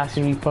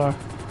Pegasi Reaper.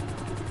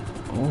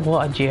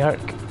 What a jerk.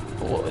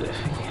 What?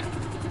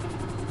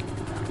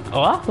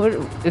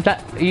 Is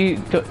that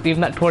you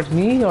aiming that towards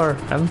me or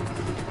him?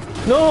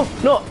 No,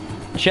 no!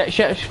 Shit,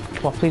 shit, shit.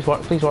 Oh, please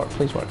work, please work,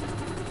 please work.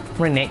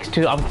 I'm right next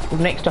to, I'm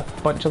next to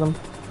a bunch of them.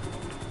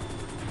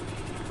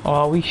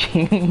 Oh, we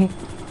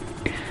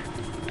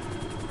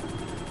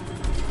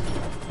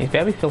He's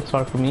very feel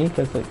sorry for me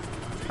because like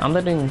I'm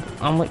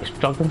like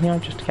struggling here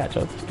just to catch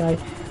up with this guy.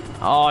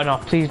 Oh no,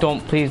 please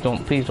don't, please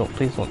don't, please don't,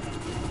 please don't.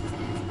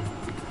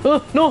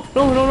 Oh no,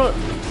 no, no, no.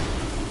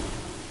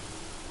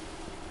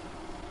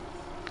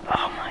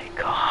 Oh my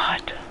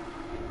god.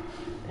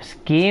 This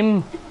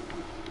game.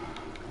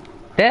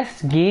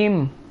 This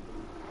game.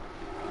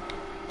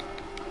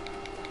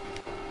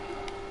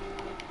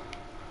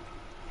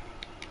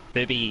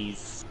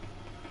 Boobies.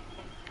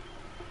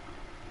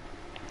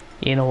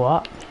 You know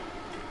what?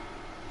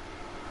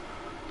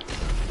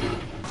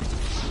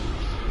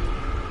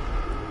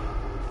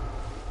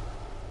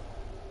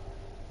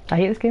 I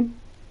hate this game.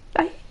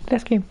 I hate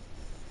this game.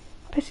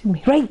 Pissing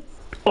me right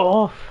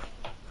off.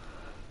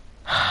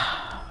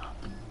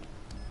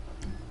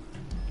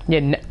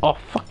 Yeah, oh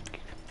fuck.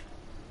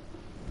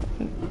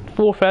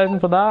 4,000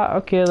 for that?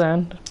 Okay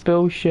then.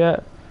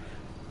 Bullshit.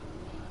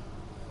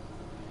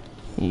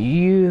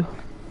 You.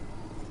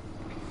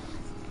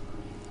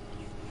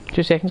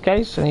 2 seconds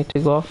guys, I need to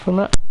go off from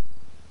it.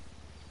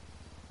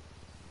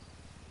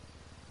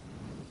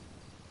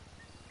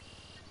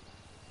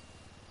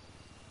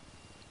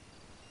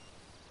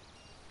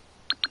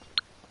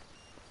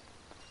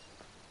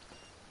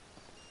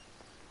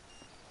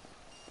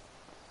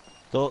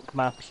 Dock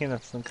my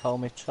penis and call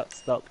me Truck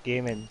Stop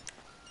Gaming.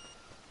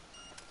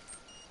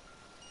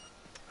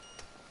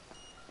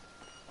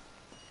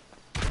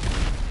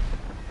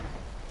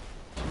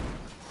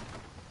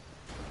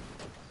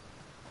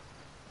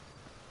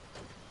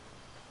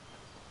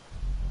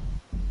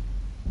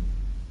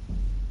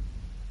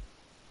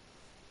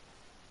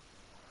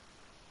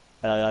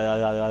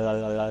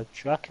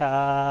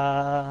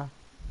 Trucker,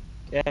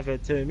 give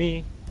it to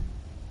me.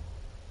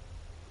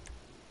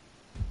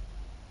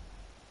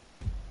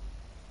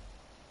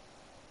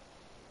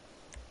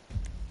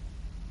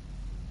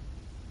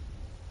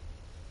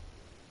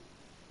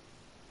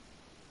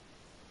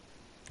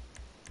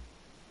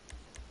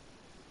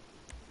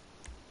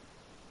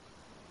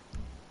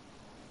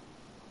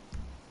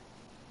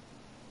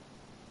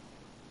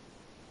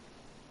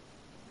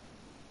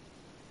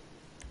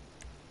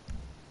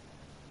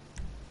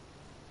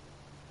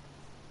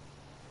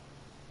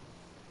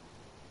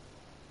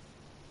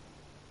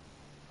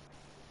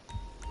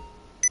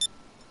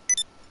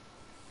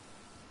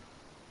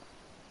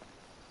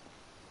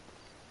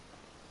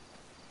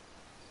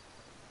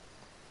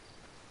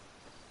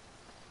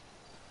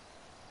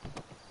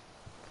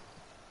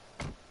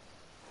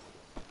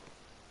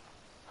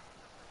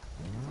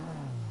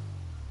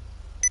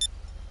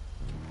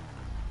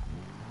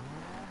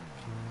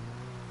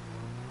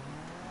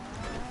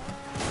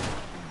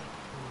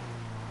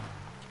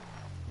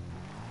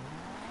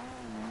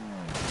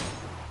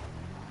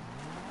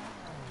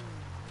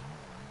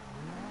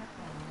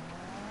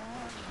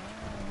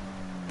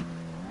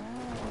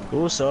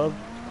 Go sub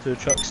to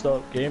Truck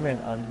Stop Gaming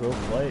and Go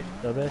Flight,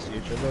 the best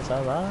YouTubers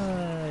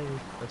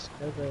alive. Just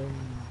kidding.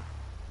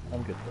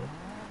 I'm good though.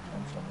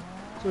 I'm funny.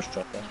 So's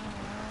Trucker.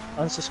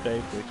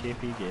 Unsubscribe to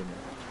KP Gaming.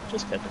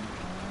 Just kidding.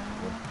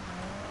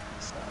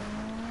 Sad.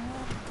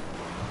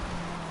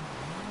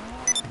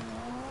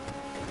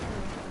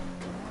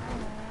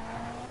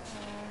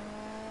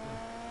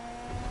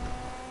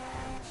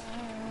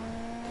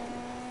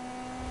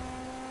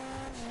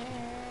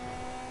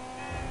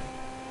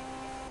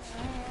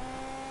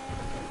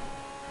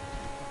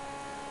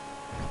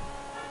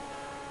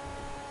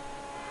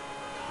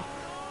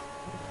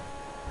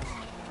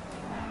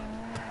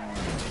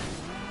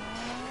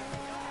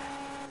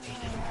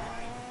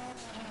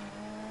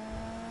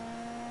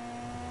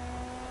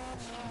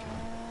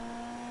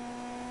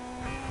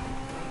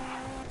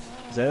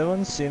 Has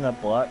anyone seen a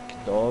black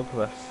dog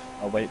with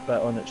a white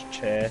bit on its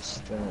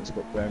chest and it's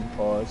got brown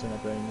paws and a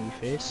brown wee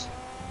face?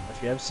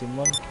 If you have seen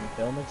one, can you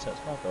tell me? 'Cause that's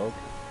my dog.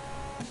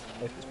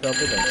 Like, it's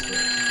probably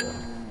downstairs, but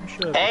I'm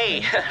sure.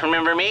 Hey,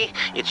 remember me?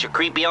 It's your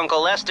creepy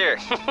Uncle Lester.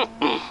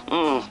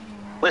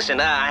 Listen,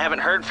 I haven't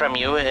heard from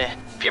you.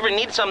 If you ever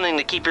need something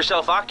to keep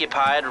yourself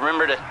occupied,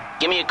 remember to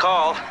give me a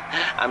call.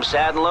 I'm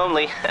sad and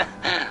lonely.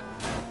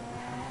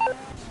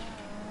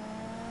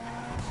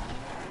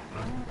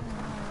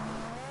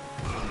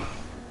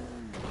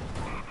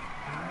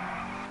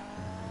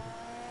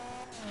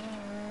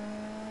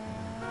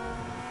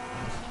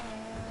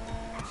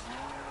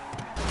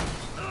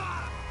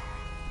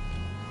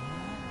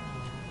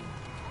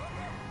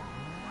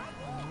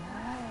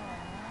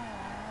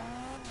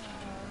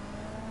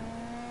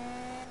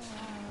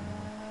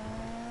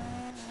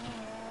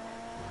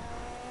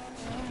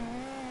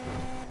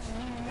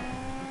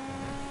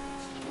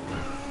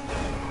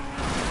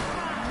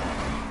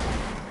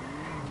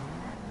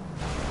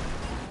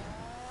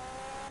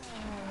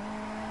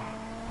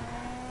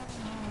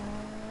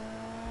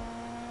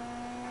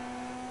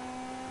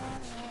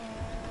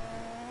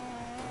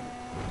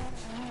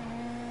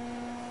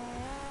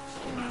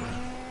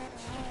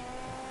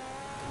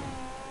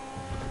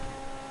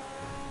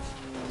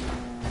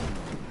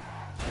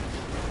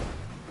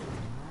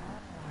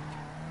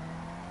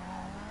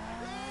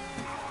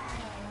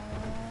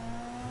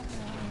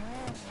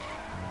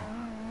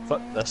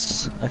 fuck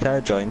this. I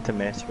kinda joined to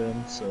mess with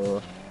him,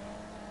 so...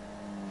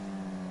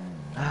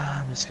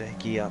 I'm just gonna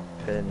gear up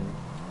and...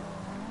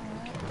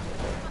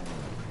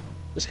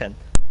 Just kidding.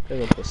 There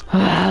we go.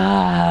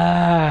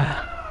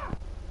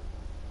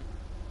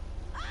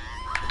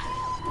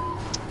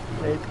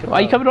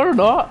 Are you coming on or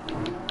not?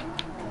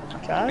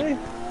 Okay.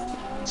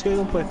 Let's go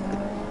and play.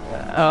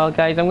 Well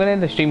guys, I'm gonna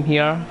end the stream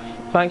here.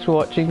 Thanks for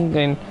watching,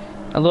 and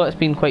although it's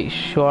been quite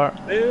short.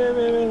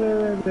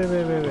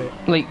 Wait.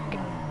 Like...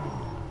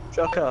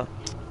 Chucker,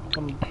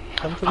 come to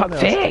the Fuck's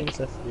sake. streams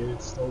if you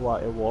still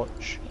want to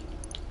watch.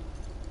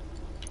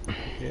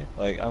 Okay,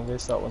 like I'm gonna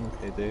start one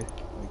payday,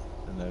 like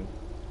for now.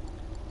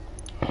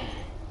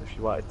 If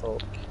you want to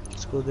talk,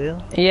 let's go there.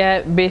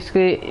 Yeah,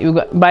 basically, we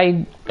got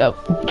by.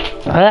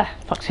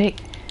 Fuck's sake.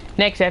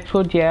 Next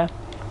episode, yeah,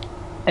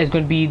 is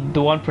going to be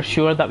the one for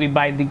sure that we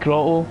buy the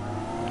grotto.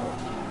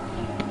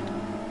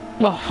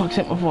 Oh, fuck's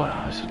sake, my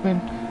voice.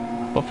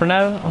 But for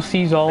now, I'll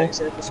see you all.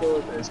 Next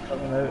episode is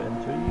coming out in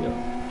 2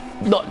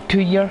 years. Not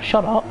 2 years.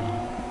 Shut up.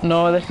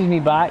 No, this is me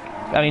back.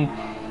 I mean,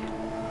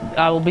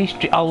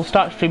 I'll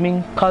start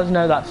streaming cause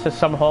now that's the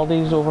summer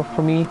holidays over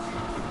for me,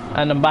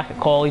 and I'm back at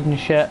college and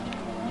shit.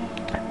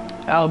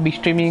 I'll be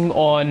streaming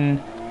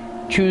on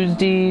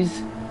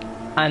Tuesdays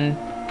and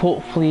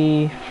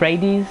hopefully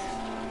Fridays,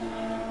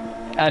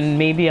 and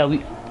maybe a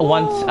week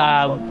once.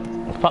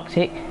 Fuck's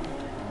sake.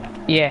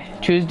 Yeah,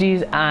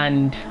 Tuesdays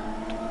and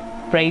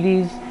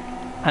Fridays,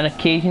 and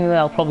occasionally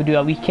I'll probably do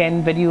a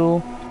weekend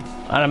video,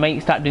 and I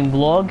might start doing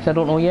vlogs. I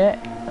don't know yet.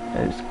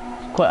 It's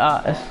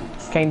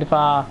it's kind of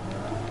a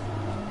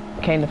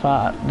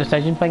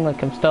decision thing.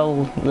 Like I'm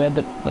still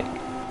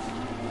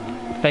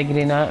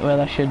figuring out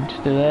whether I should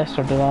do this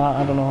or do that.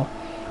 I don't know.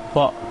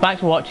 But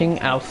thanks for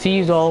watching. I'll see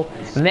you all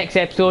in the next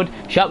episode.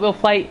 Shotwheel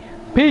Flight.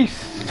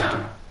 Peace.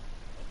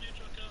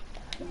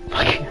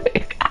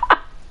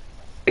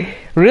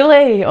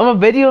 Really? I'm a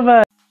video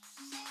man.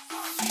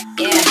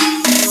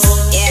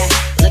 Yeah,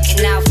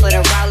 looking out for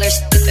the rollers,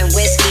 sipping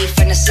whiskey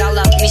from the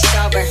solo, me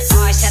sober.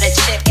 Always had a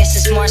chick, guess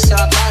it's more so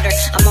about her.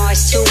 I'm always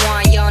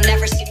 2-1, you'll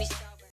never see me.